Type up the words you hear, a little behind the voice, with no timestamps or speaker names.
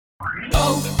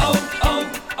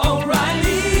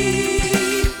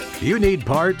O'Reilly. You need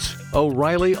parts?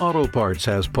 O'Reilly Auto Parts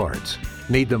has parts.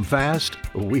 Need them fast?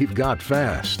 We've got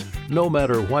fast. No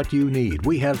matter what you need,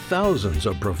 we have thousands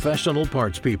of professional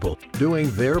parts people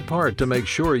doing their part to make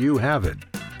sure you have it.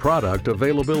 Product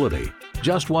availability.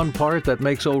 Just one part that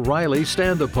makes O'Reilly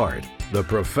stand apart. The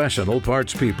professional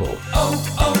parts people.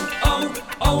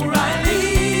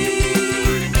 O'Reilly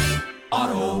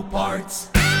Auto Parts.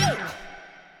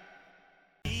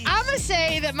 I'm going to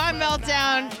say that my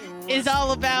meltdown is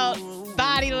all about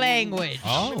body language.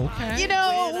 Oh, okay. You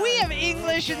know, we have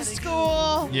English in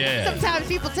school. Yeah. Sometimes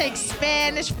people take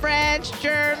Spanish, French,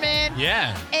 German,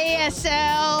 Yeah.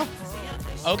 ASL,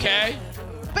 Okay.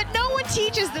 but no one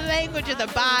teaches the language of the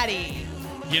body.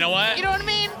 You know what? You know what I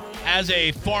mean? As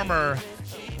a former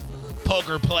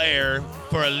poker player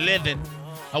for a living,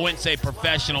 I wouldn't say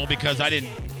professional because I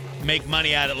didn't make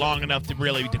money at it long enough to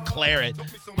really declare it,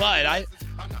 but I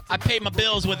paid my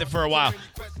bills with it for a while.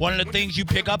 One of the things you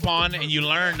pick up on and you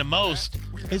learn the most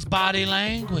is body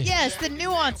language. Yes, the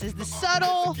nuances, the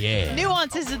subtle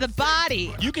nuances of the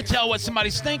body. You can tell what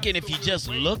somebody's thinking if you just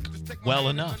look well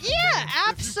enough. Yeah,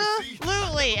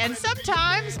 absolutely. And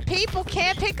sometimes people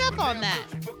can't pick up on that.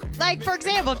 Like, for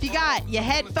example, if you got your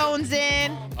headphones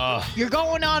in, you're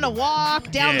going on a walk,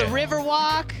 down the river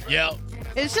walk, Yep.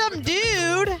 and some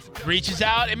dude, Reaches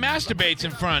out and masturbates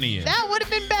in front of you. that would have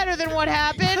been better than what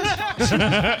happened.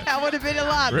 That would have been a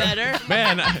lot better.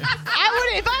 Man,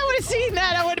 If I would have seen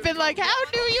that, I would have been like, how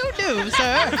do you do,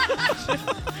 sir?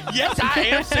 Yes, I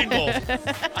am single.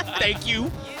 Thank you.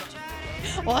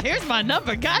 Well, here's my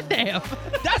number, goddamn.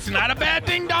 That's not a bad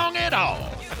ding-dong at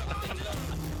all.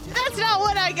 That's not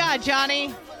what I got, Johnny.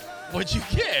 What'd you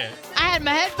get? I had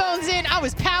my headphones in. I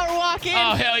was power walking.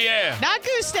 Oh, hell yeah. Not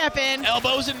goose stepping.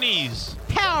 Elbows and knees.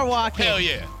 Power walking. Hell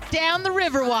yeah. Down the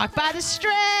river walk by the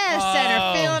stress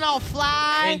center, feeling all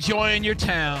fly. Enjoying your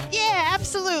town. Yeah,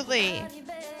 absolutely.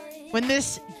 When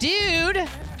this dude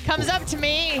comes up to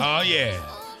me Oh, yeah.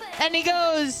 and he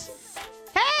goes,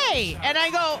 hey, and I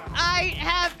go, I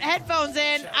have headphones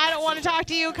in. I don't want to talk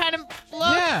to you. Kind of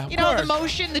look, Yeah, of you know, the course.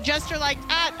 motion, the gesture, like,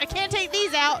 I can't take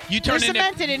these out. You turn They're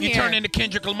cemented in you here. turn into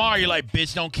Kendrick Lamar. You're like,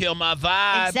 bitch, don't kill my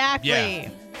vibe. Exactly. Yeah.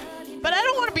 But I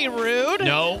don't want to be rude.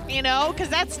 No. You know, because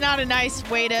that's not a nice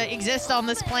way to exist on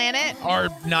this planet. Or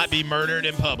not be murdered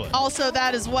in public. Also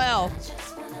that as well.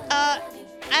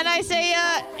 And I say,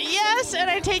 yes, and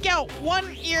I take out one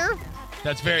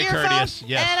That's very earphone, courteous.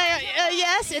 Yes. and I,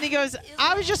 yes, and he goes,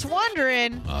 I was just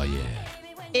wondering Oh, yeah.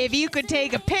 if you could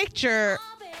take a picture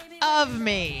of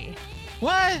me.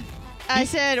 What? I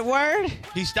said, word?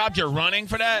 He stopped your running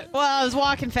for that? Well, I was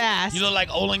walking fast. You look like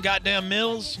Olin goddamn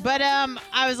Mills. But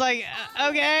I was like,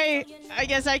 okay, I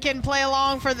guess I can play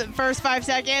along for the first 5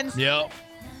 seconds. Yep.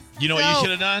 You know what you So-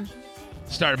 should have done?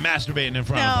 Started masturbating in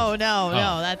front of him. No.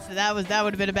 That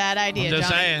would have been a bad idea. I'm just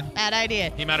Johnny. saying. Bad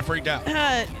idea. He might have freaked out.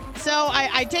 So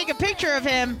I take a picture of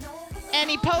him, and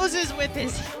he poses with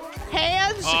his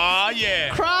hands Oh, yeah.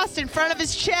 crossed in front of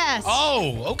his chest,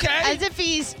 Oh, okay. as if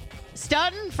he's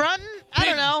stunting, fronting. I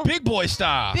don't know. Big boy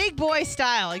style. Big boy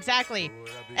style, exactly.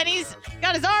 And he's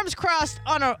got his arms crossed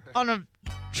on a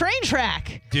train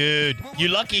track. Dude, you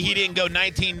lucky he didn't go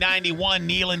 1991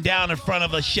 kneeling down in front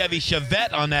of a Chevy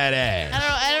Chevette on that ass.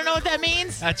 I don't know what that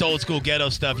means. That's old school ghetto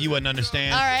stuff. You wouldn't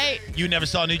understand. All right. You never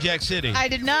saw New Jack City. I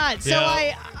did not. So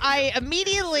Yeah. I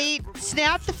immediately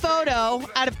snapped the photo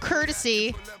out of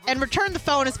courtesy and returned the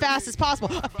phone as fast as possible.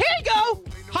 Here you go.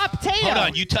 Hot potato. Hold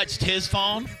on. You touched his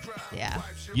phone? Yeah.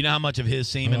 You know how much of his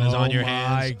semen is on your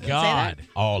hands? my God.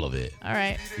 All of it. All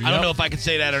right. I don't know if I can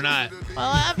say that or not. Well,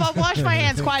 I've washed my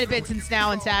hands quite a bit since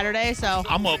now and Saturday, so.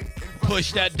 I'm going to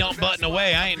push that dump button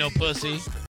away. I ain't no pussy.